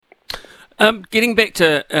Getting back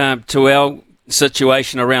to our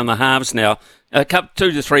situation around the halves now, 2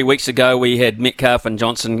 to 3 weeks ago we had Metcalf and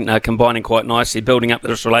Johnson combining quite nicely, building up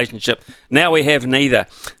this relationship. Now we have neither.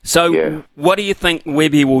 So What do you think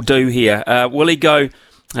Webby will do here? Will he go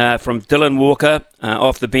from Dylan Walker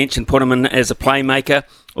off the bench and put him in as a playmaker,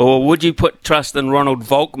 or would you put trust in Ronald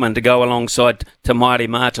Volkman to go alongside Te Maire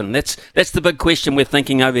Martin? That's the big question we're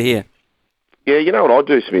thinking over here. Yeah, you know what I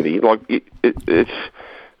do, Smithy?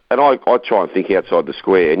 I try and think outside the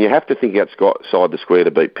square, and you have to think outside the square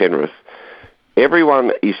to beat Penrith.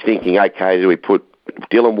 Everyone is thinking, okay, do we put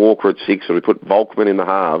Dylan Walker at 6 or we put Volkman in the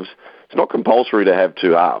halves? It's not compulsory to have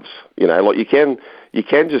 2 halves. You know, like you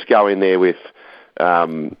can just go in there with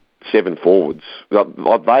 7 forwards.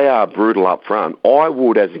 Like they are brutal up front. I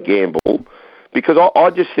would as a gamble, because I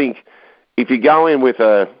just think if you go in with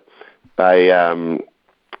a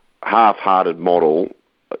half-hearted model,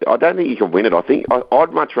 I don't think you can win it. I think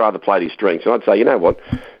I'd much rather play to his strengths. And I'd say, you know what,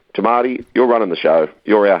 Te Maire, you're running the show.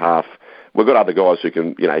 You're our half. We've got other guys who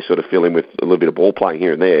can, sort of fill in with a little bit of ball playing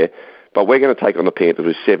here and there. But we're going to take on the Panthers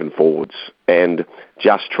with 7 forwards and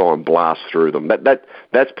just try and blast through them.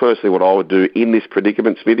 That's personally what I would do in this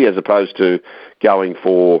predicament, Smithy, as opposed to going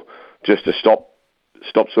for just a stop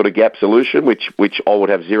sort of gap solution, which I would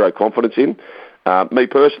have zero confidence in. Me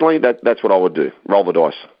personally, that's what I would do. Roll the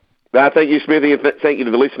dice. Thank you, Smithy, and thank you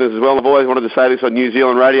to the listeners as well. I've always wanted to say this on New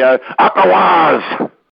Zealand radio. Up the wires!